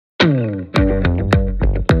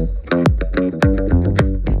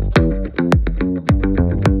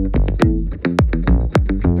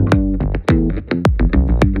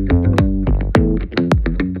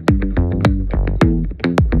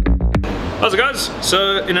How's it, guys?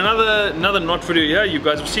 So in another knot video here, you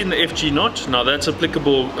guys have seen the FG knot. Now that's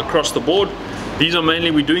applicable across the board. These are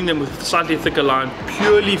mainly, we're doing them with slightly thicker line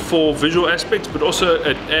purely for visual aspects, but also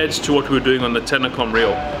it adds to what we were doing on the Tenacom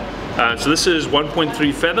reel. So this is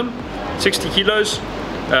 1.3 fathom, 60 kilos.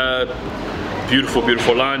 Beautiful,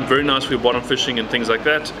 beautiful line, very nice for your bottom fishing and things like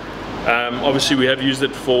that. Obviously we have used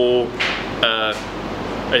it for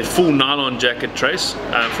a full nylon jacket trace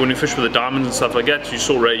for when you fish with the diamonds and stuff like that. You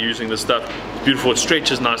saw Ray using this stuff. It's beautiful, it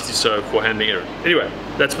stretches nicely so for handling error. Anyway,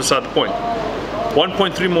 that's beside the point.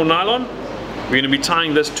 1.3 more nylon. We're going to be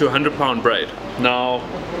tying this to a 100-pound braid. Now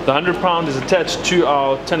the 100-pound is attached to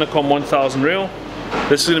our Tenacom 1000 reel.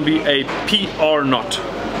 This is going to be a PR knot.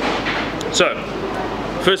 So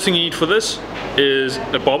first thing you need for this is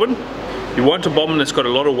a bobbin. You want a bobbin that's got a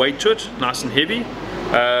lot of weight to it, nice and heavy,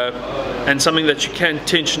 and something that you can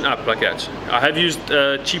tension up like that. I have used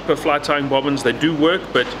cheaper fly tying bobbins. They do work,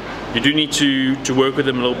 but you do need to work with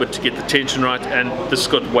them a little bit to get the tension right, and this has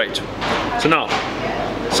got weight. So now,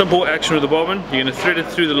 simple action with the bobbin. You're going to thread it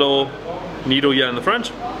through the little needle here in the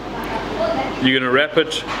front. You're going to wrap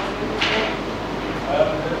it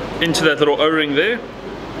into that little O-ring there.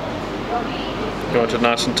 You want it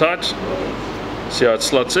nice and tight. See how it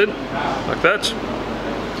slots in, like that.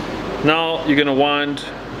 Now you're going to wind,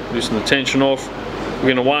 loosen the tension off.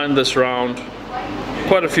 We're going to wind this around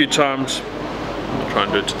quite a few times. I'll try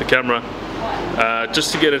and do it to the camera,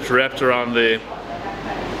 just to get it wrapped around there.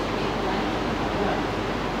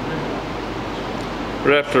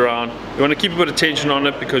 Wrapped around. You want to keep a bit of tension on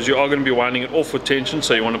it because you are going to be winding it off with tension,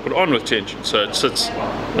 so you want to put it on with tension so it sits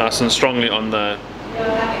nice and strongly on the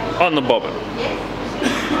bobbin.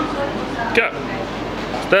 Okay,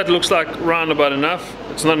 that looks like round about enough.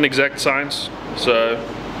 It's not an exact science, so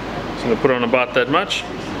I'm just going to put on about that much.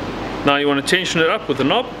 Now you want to tension it up with the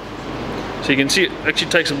knob, so you can see it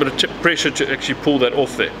actually takes a bit of pressure to actually pull that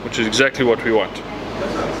off there, which is exactly what we want.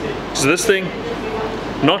 So this thing,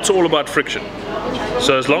 knot's all about friction.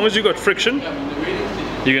 So as long as you've got friction,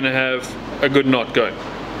 you're going to have a good knot going.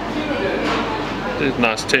 There's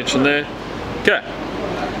nice tension there. Okay,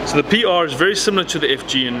 so the PR is very similar to the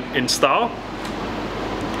FG in style.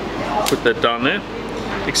 Put that down there.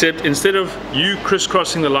 Except instead of you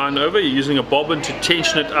crisscrossing the line over, you're using a bobbin to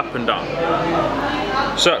tension it up and down.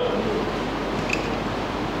 So,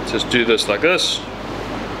 just do this like this.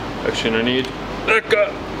 Actually, I need that go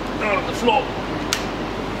out of the floor.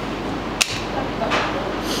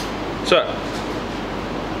 So,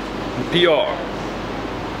 the PR.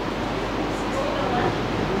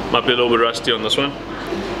 Might be a little bit rusty on this one.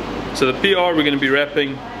 So the PR, we're going to be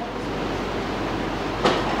wrapping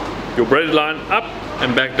your braided line up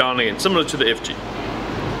and back down again, similar to the FG.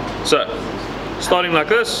 So, starting like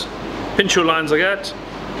this, pinch your lines like that,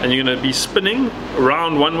 and you're going to be spinning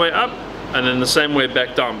around one way up, and then the same way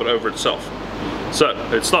back down, but over itself. So,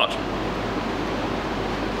 let's start.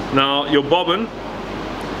 Now, your bobbin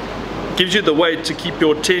gives you the weight to keep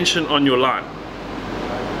your tension on your line.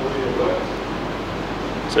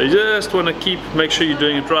 So you just want to make sure you're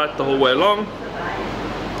doing it right the whole way along.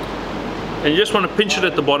 And you just want to pinch it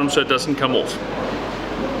at the bottom so it doesn't come off.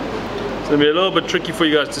 It's going to be a little bit tricky for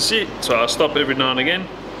you guys to see, so I'll stop every now and again.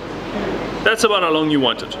 That's about how long you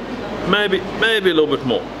want it. Maybe a little bit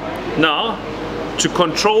more. Now, to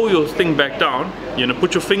control your thing back down, you're going to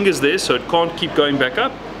put your fingers there so it can't keep going back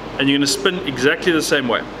up, and you're going to spin exactly the same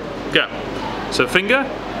way. Okay, so finger,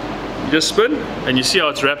 you just spin, and you see how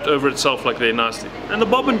it's wrapped over itself like there nicely. And the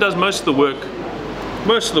bobbin does most of the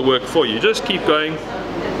work for you. Just keep going,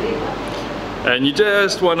 and you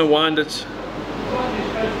just want to wind it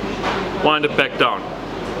back down.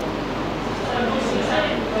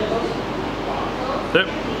 Yep.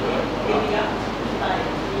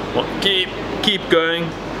 Keep going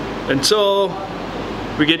until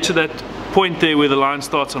we get to that point there where the line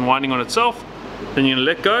starts unwinding on itself. Then you're going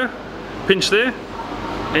to let go, pinch there,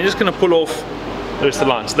 and you're just going to pull off the rest of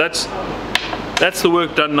the line. So that's the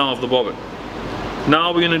work done now of the bobbin.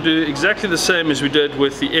 Now we're going to do exactly the same as we did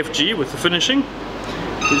with the FG, with the finishing.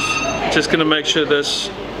 Just going to make sure this...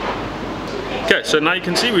 Okay, so now you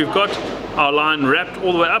can see we've got our line wrapped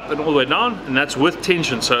all the way up and all the way down, and that's with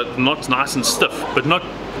tension, so the knot's nice and stiff, but not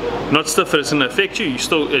stiff that it's going to affect you. You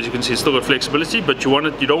still, as you can see, it's still got flexibility, but you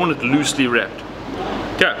don't want it loosely wrapped.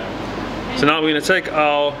 Okay. So now we're going to take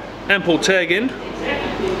our ample tag end and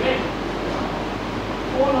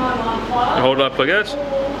hold it up like that.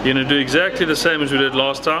 You're going to do exactly the same as we did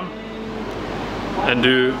last time and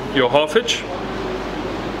do your half hitch,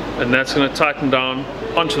 and that's going to tighten down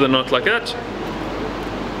onto the knot like that,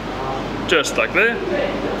 just like there.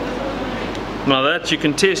 Now that you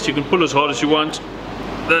can test, you can pull as hard as you want.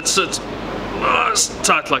 That's it. Nice,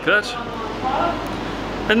 tight like that.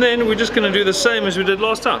 And then we're just going to do the same as we did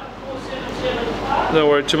last time. Don't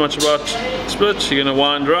worry too much about split. You're going to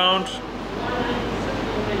wind around.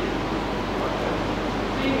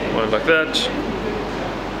 Wind like that.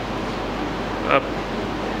 Up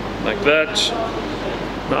like that.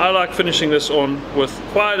 Now I like finishing this on with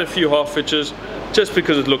quite a few half hitches just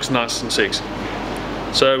because it looks nice and sexy.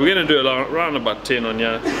 So we're going to do around about 10 on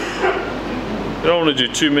here. You don't want to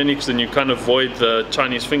do too many because then you kind of avoid the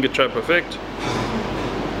Chinese finger trap effect.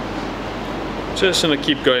 Just going to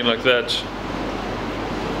keep going like that.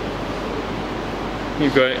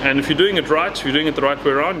 Keep going, and if you're doing it right, if you're doing it the right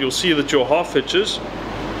way around, you'll see that your half hitches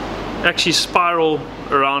actually spiral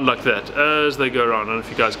around like that as they go around. I don't know if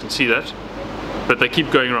you guys can see that, but they keep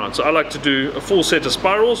going around. So I like to do a full set of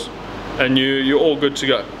spirals and you're all good to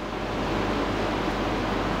go.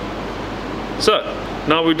 So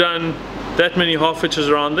now we've done that many half hitches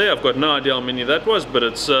around there. I've got no idea how many that was, but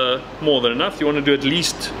it's more than enough. You want to do at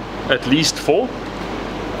least 4.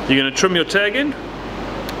 You're going to trim your tag in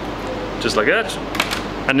just like that,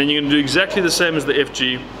 and then you're going to do exactly the same as the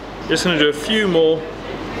FG. Just going to do a few more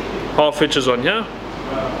half hitches on here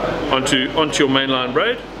onto your mainline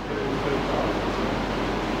braid.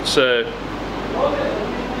 So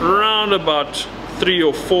around about 3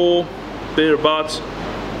 or 4 thereabouts.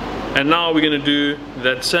 And now we're going to do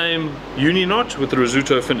that same uni knot with the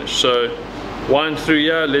risotto finish. So wind through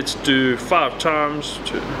here. Let's do 5 times,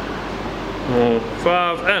 2,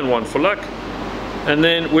 5, and 1 for luck. And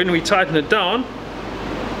then when we tighten it down,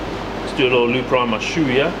 let's do a little loop around my shoe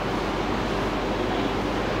here.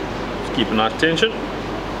 Just keep a nice tension.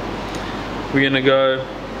 We're going to go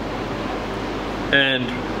and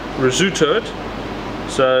risotto it.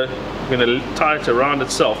 So we're going to tie it around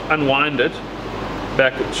itself, unwind it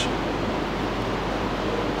backwards.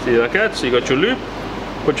 See, like that. So you got your loop,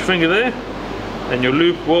 put your finger there, and your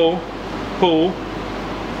loop will pull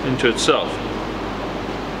into itself.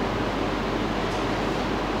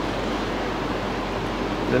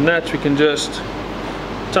 Then that we can just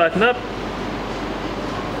tighten up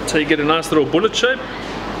so you get a nice little bullet shape.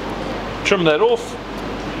 Trim that off,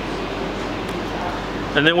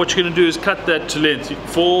 and then what you're going to do is cut that to length.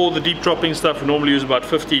 For the deep dropping stuff we normally use about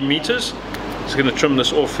 15 meters. Just going to trim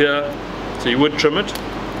this off here, so you would trim it.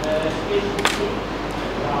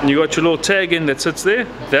 And you got your little tag in that sits there.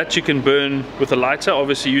 That you can burn with a lighter.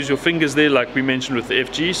 Obviously use your fingers there like we mentioned with the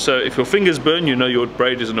FG. So if your fingers burn, you know your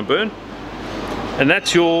braid is going to burn. And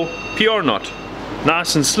that's your PR knot.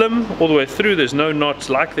 Nice and slim all the way through. There's no knot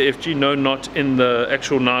like the FG, no knot in the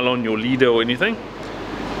actual nylon, your leader or anything.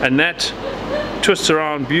 And that twists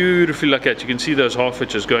around beautifully like that. You can see those half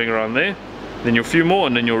hitches going around there. Then your few more,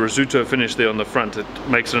 and then your risotto finish there on the front. It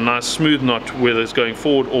makes it a nice smooth knot whether it's going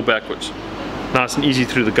forward or backwards. Nice and easy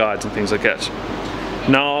through the guides and things like that.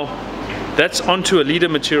 Now that's onto a leader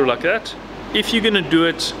material like that. If you're going to do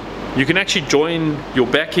it, you can actually join your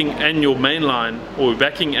backing and your main line, or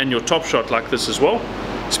backing and your top shot like this as well.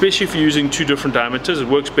 Especially if you're using 2 different diameters, it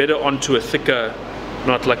works better onto a thicker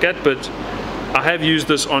knot like that. But I have used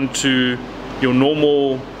this onto your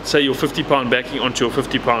normal, say your 50-pound backing onto your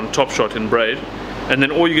 50-pound top shot in braid, and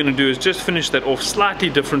then all you're going to do is just finish that off slightly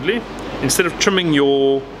differently. Instead of trimming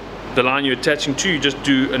the line you're attaching to, you just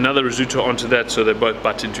do another risotto onto that so they both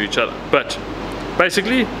butt into each other. But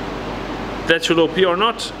basically that's your little PR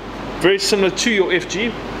knot, very similar to your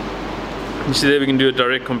FG. You see there, we can do a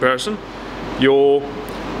direct comparison. Your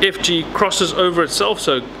FG crosses over itself,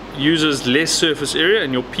 so uses less surface area,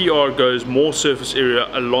 and your PR goes more surface area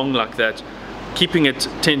along like that, keeping it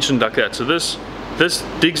tensioned like that. So this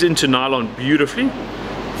digs into nylon beautifully.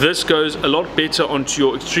 This goes a lot better onto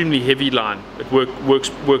your extremely heavy line. It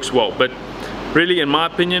works well. But really, in my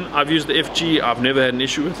opinion, I've used the FG, I've never had an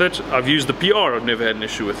issue with it. I've used the PR, I've never had an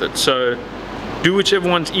issue with it. So do whichever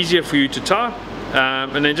one's easier for you to tie,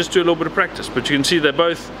 and then just do a little bit of practice. But you can see they're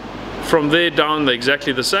both, from there down, they're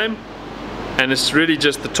exactly the same, and it's really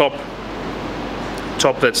just the top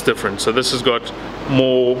that's different. So this has got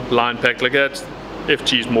more line pack like that,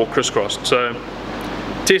 FG is more crisscrossed. So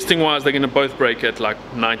testing wise, they're going to both break at like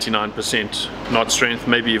 99% knot strength,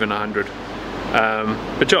 maybe even 100.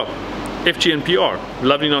 But yeah, FG and PR,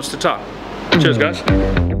 lovely knots to tie. Cheers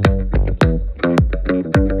guys.